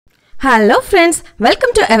Hello friends,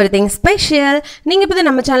 welcome to everything special. நீங்க இப்ப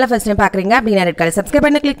நம்ம சேனலை ஃபர்ஸ்ட் டைம் பார்க்கறீங்க அப்படினா ரெட் கலர் subscribe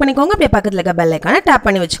பட்டனை கிளிக் பண்ணிக்கோங்க. அப்படியே பக்கத்துல இருக்க bell icon-ஐ tap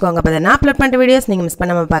பண்ணி வெச்சுக்கோங்க. அப்பதான் நான் அப்லோட் பண்ற வீடியோஸ் நீங்க மிஸ்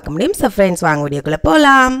பண்ணாம பார்க்க முடியும். So friends வாங்க வீடியோக்குள்ள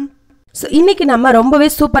போலாம். So இன்னைக்கு நம்ம ரொம்பவே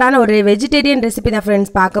சூப்பரான ஒரு வெஜிடேரியன் ரெசிபி தான் फ्रेंड्स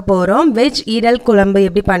பார்க்க போறோம். வெஜ் ஈரல் குழம்பு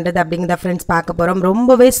எப்படி பண்றது அப்படிங்கறத फ्रेंड्स பார்க்க போறோம்.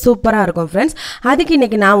 ரொம்பவே சூப்பரா இருக்கும் फ्रेंड्स. அதுக்கு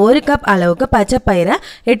இன்னைக்கு நான் 1 கப் அளவுக்கு பச்சை பயிரை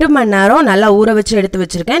 8 மணி நேரம் நல்லா ஊற வச்சு எடுத்து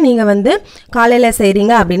வச்சிருக்கேன். நீங்க காலையில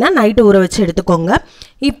செய்றீங்க அப்படினா நைட் ஊற வச்சு எடுத்துக்கோங்க.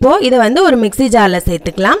 இப்போ இத ஒரு மிக்ஸி ஜார்ல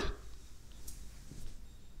சேர்த்துக்கலாம்.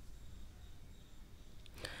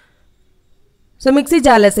 சோ மிக்ஸி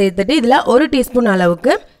ஜார்ல சேர்த்துட்டு இதல 1 டீஸ்பூன்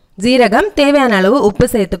அளவுக்கு ஜீரகம் தேவையான அளவு உப்பு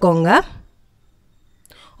சேர்த்துக்கோங்க.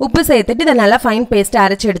 உப்பு சேர்த்துட்டு இத நல்லா ஃபைன் பேஸ்ட்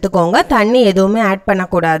அரைச்சு எடுத்துக்கோங்க. தண்ணி எதுவுமே ஆட் பண்ண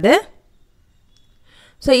கூடாது.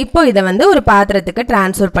 சோ இப்போ இத ஒரு பாத்திரத்துக்கு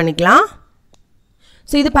ட்ரான்ஸ்ஃபர் பண்ணிக்கலாம்.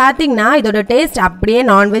 சோ இது பாத்தீங்கன்னா இதோட டேஸ்ட் அப்படியே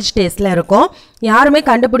நான்வெஜ் டேஸ்ட்ல இருக்கும். யாருமே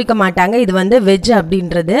கண்டுபிடிக்க மாட்டாங்க இது வெஜ்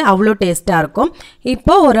அப்படின்றது அவ்ளோ டேஸ்டா இருக்கும்.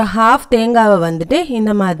 இப்போ ஒரு half தேங்காவை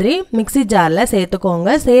இந்த மாதிரி மிக்ஸி ஜார்ல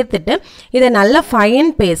சேர்த்துக்கோங்க. சேர்த்துட்டு இத நல்லா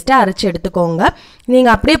ஃபைன் பேஸ்டா அரைச்சு எடுத்துக்கோங்க.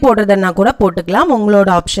 நீங்க அப்படியே போடுறதன்னா கூட போட்டுக்கலாம்.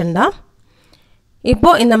 உங்களோட ஆப்ஷன் தான்.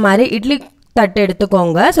 இப்போ இந்த மாதிரி இட்லி தட்டு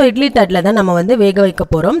எடுத்துக்கோங்க. சோ இட்லி தட்டுல தான் நம்ம வேக வைக்க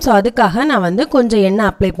போறோம். சோ அதுக்காக நான் கொஞ்சம் எண்ணெய்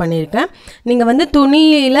அப்ளை பண்ணிருக்கேன். நீங்க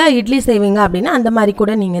துணியில இட்லி செய்வீங்க அப்படினா அந்த மாதிரி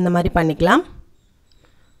கூட நீங்க இந்த மாதிரி பண்ணிக்கலாம்.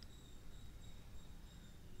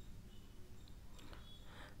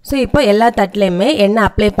 சோ இப்போ எல்லா தட்லயுமே எண்ணெய்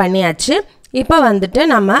அப்ளை பண்ணியாச்சு. இப்போ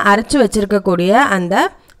நம்ம அரைச்சு வச்சிருக்க கூடிய அந்த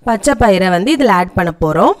பச்சை பயிரை இதல ஆட் பண்ண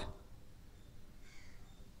போறோம்.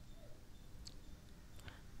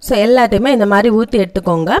 சோ எல்லாத்தையுமே இந்த மாதிரி ஊத்தி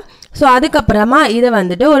எடுத்துக்கோங்க. சோ அதுக்கு அப்புறமா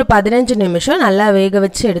இத ஒரு 15 நிமிஷம் நல்லா வேக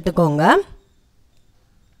வச்சு எடுத்துக்கோங்க.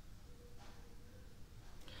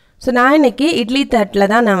 சோ நான் இன்னைக்கு இட்லி தட்டுல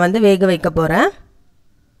தான் நான் வேக வைக்க போறேன்.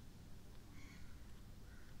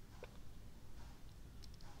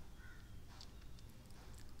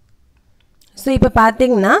 சோ இப்போ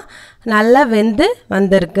பாத்தீங்கன்னா நல்லா வெந்து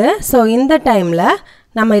வந்திருக்கு. சோ இந்த டைம்ல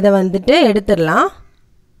நம்ம இத எடுத்துறலாம்.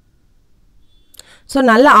 சோ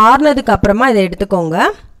நல்லா ஆறுனதுக்கு அப்புறமா இத எடுத்துக்கோங்க.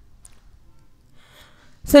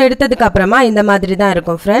 சோ எடுத்ததுக்கு அப்புறமா இந்த மாதிரி தான்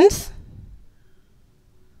இருக்கும் फ्रेंड्स.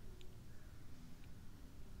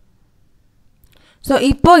 சோ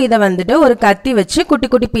இப்போ இத ஒரு கத்தி வச்சு குட்டி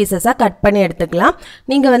குட்டி பீசஸா கட் பண்ணி எடுத்துக்கலாம்.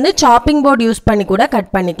 நீங்க சாப்பிங் போர்ட் யூஸ் பண்ணி கூட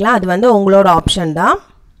கட் பண்ணிக்கலாம். அது உங்களோட ஆப்ஷன் தான்.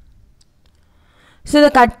 சோ இத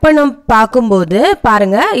கட் பண்ண பாக்கும்போது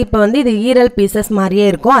பாருங்க இப்போ இது ஈரல் பீசஸ் மாதிரியே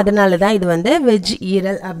இருக்கும். அதனால தான் இது வெஜ்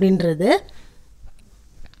ஈரல் அப்படின்றது.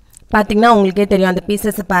 பாத்தீங்கன்னா உங்களுக்கே தெரியும் அந்த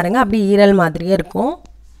பீசஸ் பாருங்க அப்படியே ஈரல் மாதிரியே இருக்கும்.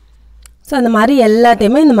 சோ அந்த மாதிரி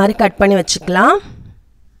எல்லாத்தையுமே இந்த மாதிரி கட் பண்ணி வச்சுக்கலாம்.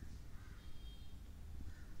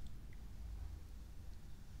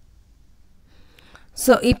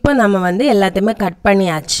 சோ இப்போ நம்ம எல்லாத்தையுமே கட்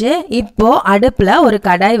பண்ணியாச்சு. இப்போ அடுப்புல ஒரு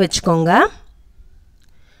கடாய் வச்சுக்கோங்க.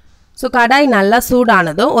 சோ கடாய் நல்லா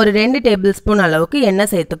சூடானதும் ஒரு 2 டேபிள் ஸ்பூன் அளவுக்கு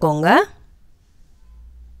எண்ணெய் சேர்த்துக்கோங்க.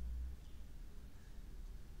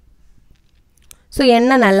 சோ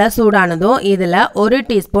எண்ணெய் நல்லா சூடானதும் இதல 1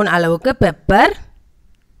 டீஸ்பூன் அளவுக்கு பெப்பர்.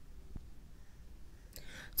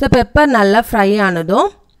 சோ பெப்பர் நல்லா ஃப்ரை ஆனதும்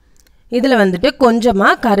இதல கொஞ்சமா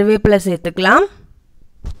கறிவேப்பிலை சேர்த்துக்கலாம்.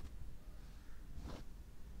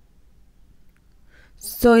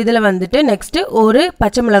 சோ இதல நெக்ஸ்ட் ஒரு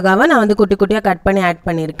பச்சை மிளகாவை நான் குட்டி குட்டியா கட் பண்ணி ஆட்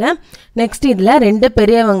பண்ணிருக்கேன். நெக்ஸ்ட் இதல 2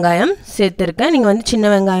 பெரிய வெங்காயம் சேர்த்திருக்கேன். நீங்க சின்ன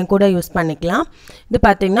வெங்காயம் கூட யூஸ் பண்ணிக்கலாம். இது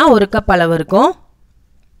பாத்தீங்கன்னா 1 கப் அளவு இருக்கும்.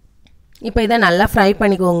 இப்போ இத நல்லா ஃப்ரை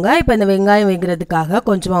பண்ணிக்கோங்க. இப்போ இந்த வெங்காயம் வேகிறதுக்காக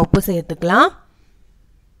கொஞ்சமா உப்பு சேர்த்துக்கலாம்.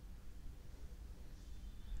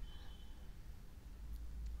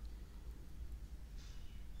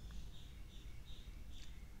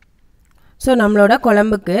 சோ நம்மளோட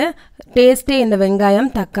குழம்புக்கு டேஸ்டே இந்த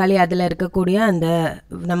வெங்காயம் தக்காளி அதுல இருக்க கூடிய அந்த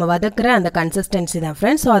நம்ம வதக்குற அந்த கன்சிஸ்டன்சி தான்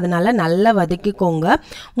फ्रेंड्स. சோ அதனால நல்லா வதக்கிக்கோங்க.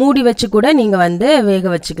 மூடி வச்சு கூட நீங்க வேக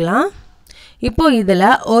வச்சுக்கலாம். இப்போ இதல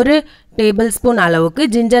 1 டேபிள் ஸ்பூன் அளவுக்கு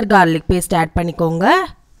ஜிஞ்சர் garlic பேஸ்ட் ஆட் பண்ணிக்கோங்க.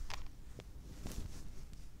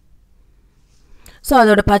 சோ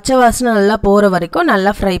அதோட பச்சை வாசனை நல்லா போற வரைக்கும்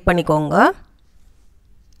நல்லா ஃப்ரை பண்ணிக்கோங்க.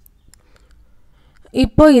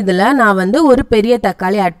 இப்போ இதல நான் ஒரு பெரிய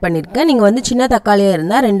தக்காளி ஆட் பண்ணிருக்கேன். நீங்க சின்ன தக்காளியா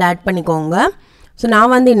இருந்தா 2 ஆட் பண்ணிக்கோங்க. சோ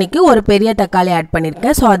நான் இன்னைக்கு ஒரு பெரிய தக்காளி ஆட்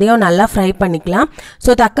பண்ணிருக்கேன். சோ அதையும் நல்லா ஃப்ரை பண்ணிக்கலாம்.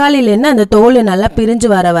 சோ தக்காளில இருந்து அந்த தோல் நல்லா பிரிஞ்சு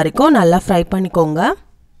வர வரைக்கும் நல்லா ஃப்ரை பண்ணிக்கோங்க.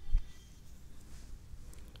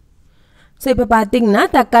 சோ இப்போ பாத்தீங்கன்னா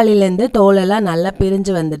தக்காளில இருந்து தோல் எல்லாம் நல்லா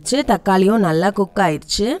பிரிஞ்சு வந்துருச்சு. தக்காளியும் நல்லா குக்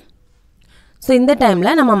ஆயிருச்சு. சோ இந்த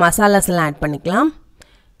டைம்ல நம்ம மசாலாஸ் எல்லாம் ஆட் பண்ணிக்கலாம்.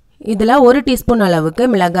 இதல 1 டீஸ்பூன் அளவுக்கு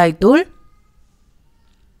மிளகாய் தூள்,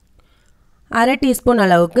 1/2 டீஸ்பூன்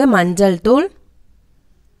அளவுக்கு மஞ்சள் தூள்,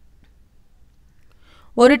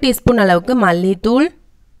 1 டீஸ்பூன் அளவுக்கு மல்லித்தூள்,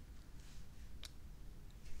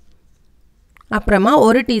 அப்புறமா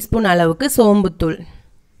 1 டீஸ்பூன் அளவுக்கு சோம்புத்தூள்,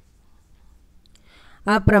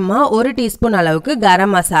 அப்புறமா 1 டீஸ்பூன் அளவுக்கு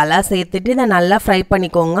கரம் மசாலா சேர்த்துட்டு இதை நல்லா ஃப்ரை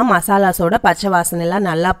பண்ணிக்கோங்க. மசாலாஸோட பச்சை வாசனைலாம்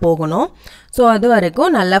நல்லா போகணும். ஸோ அது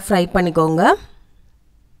வரைக்கும் நல்லா ஃப்ரை பண்ணிக்கோங்க.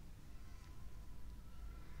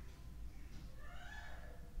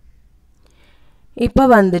 இப்போ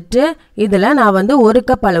வந்துட்டு இதில் நான் வந்து 1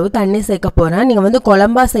 கப் அளவு தண்ணி சேர்க்க போகிறேன். நீங்கள் வந்து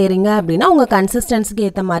குழம்பா செய்கிறீங்க அப்படின்னா உங்கள் கன்சிஸ்டன்சிக்கு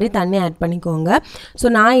ஏற்ற மாதிரி தண்ணி ஆட் பண்ணிக்கோங்க. ஸோ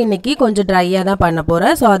நான் இன்றைக்கி கொஞ்சம் ட்ரையாக தான் பண்ண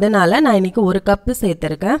போகிறேன். ஸோ அதனால் நான் இன்றைக்கி 1 கப்பு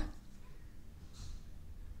சேர்த்துருக்கேன்.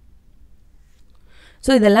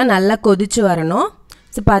 ஸோ இதெல்லாம் நல்லா கொதித்து வரணும்.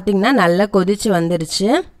 ஸோ பார்த்திங்கன்னா நல்லா கொதித்து வந்துருச்சு.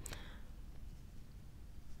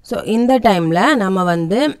 ஸோ இந்த டைமில் நம்ம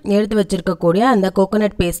வந்து எடுத்து வச்சுருக்கக்கூடிய அந்த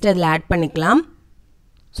கோகோனட் பேஸ்ட்டு அதில் ஆட் பண்ணிக்கலாம்.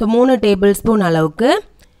 ஸோ 3 டேபிள் ஸ்பூன் அளவுக்கு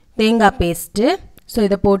தேங்காய் பேஸ்ட்டு. ஸோ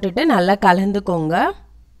இதை போட்டுட்டு நல்லா கலந்துக்கோங்க.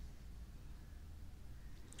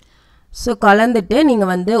 ஸோ கலந்துட்டு நீங்கள்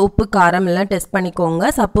வந்து உப்பு காரம் எல்லாம் டெஸ்ட் பண்ணிக்கோங்க.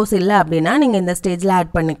 சப்போஸ் இல்லை அப்படின்னா நீங்கள் இந்த ஸ்டேஜில்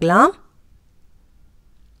ஆட் பண்ணிக்கலாம்.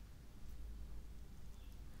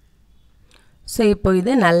 ஸோ இப்போ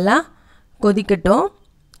இது நல்லா கொதிக்கட்டும்.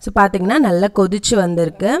 ஸோ பார்த்திங்கன்னா நல்லா கொதிச்சு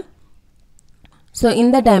வந்திருக்கு. ஸோ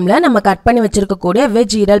இந்த டைமில் நம்ம கட் பண்ணி வச்சுருக்கக்கூடிய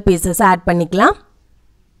வெஜ் ஈரல் பீசஸ் ஆட் பண்ணிக்கலாம்.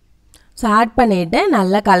 ஸோ ஆட் பண்ணிவிட்டு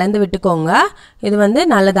நல்லா கலந்து விட்டுக்கோங்க. இது வந்து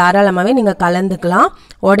நல்ல தாராளமாகவே நீங்கள் கலந்துக்கலாம்.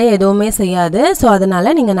 உடைய எதுவுமே செய்யாது. ஸோ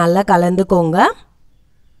அதனால் நீங்கள் நல்லா கலந்துக்கோங்க.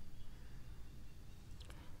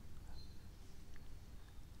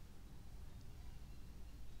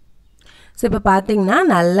 ஸோ இப்போ பார்த்திங்கன்னா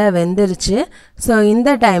நல்லா வெந்துருச்சு. ஸோ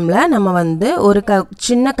இந்த டைமில் நம்ம வந்து ஒரு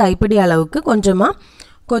சின்ன கைப்பிடி அளவுக்கு கொஞ்சமாக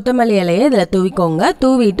கொத்தமல்லி இலையை இதில் தூவிக்கோங்க.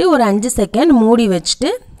 தூவிட்டு ஒரு 5 செகண்ட் மூடி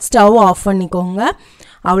வச்சுட்டு ஸ்டவ் ஆஃப் பண்ணிக்கோங்க.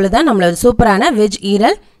 அவ்வளோதான், நம்மளோட சூப்பரான வெஜ்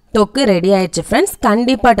ஈரல் தொக்கு ரெடி ஆயிடுச்சு ஃப்ரெண்ட்ஸ்.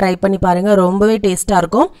 கண்டிப்பாக ட்ரை பண்ணி பாருங்கள், ரொம்பவே டேஸ்ட்டாக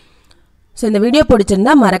இருக்கும். ஸோ இந்த வீடியோ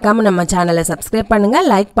பிடிச்சிருந்தா மறக்காமல் நம்ம சேனலை சப்ஸ்கிரைப் பண்ணுங்கள்,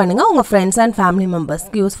 லைக் பண்ணுங்கள். உங்கள் ஃப்ரெண்ட்ஸ் அண்ட் ஃபேமிலி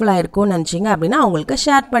மெம்பர்ஸ்க்கு யூஸ்ஃபுல்லாக இருக்கும்னு நினச்சிங்க அப்படின்னா அவங்களுக்கு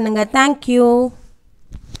ஷேர் பண்ணுங்கள். தேங்க்யூ.